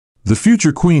The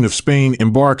future Queen of Spain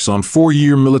embarks on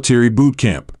 4-year military boot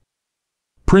camp.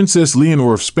 Princess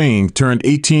Leonor of Spain turned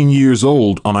 18 years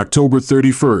old on October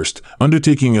 31st,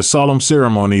 undertaking a solemn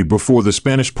ceremony before the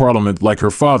Spanish Parliament like her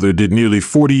father did nearly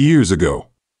 40 years ago.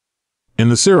 In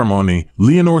the ceremony,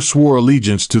 Leonor swore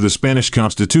allegiance to the Spanish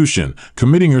Constitution,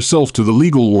 committing herself to the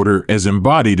legal order as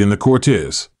embodied in the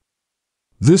Cortes.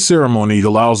 This ceremony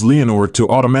allows Leonor to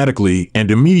automatically and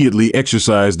immediately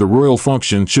exercise the royal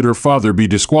function should her father be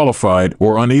disqualified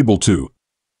or unable to.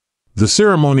 The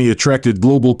ceremony attracted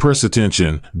global press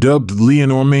attention, dubbed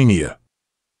Leonor Mania.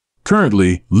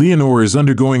 Currently, Leonor is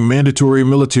undergoing mandatory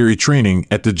military training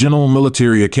at the General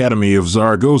Military Academy of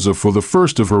Zaragoza for the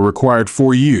first of her required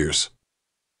 4 years.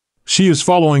 She is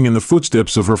following in the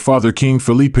footsteps of her father King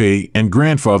Felipe and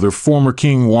grandfather former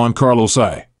King Juan Carlos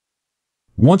I.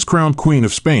 Once crowned Queen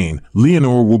of Spain,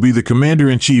 Leonor will be the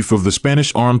commander-in-chief of the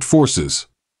Spanish Armed Forces.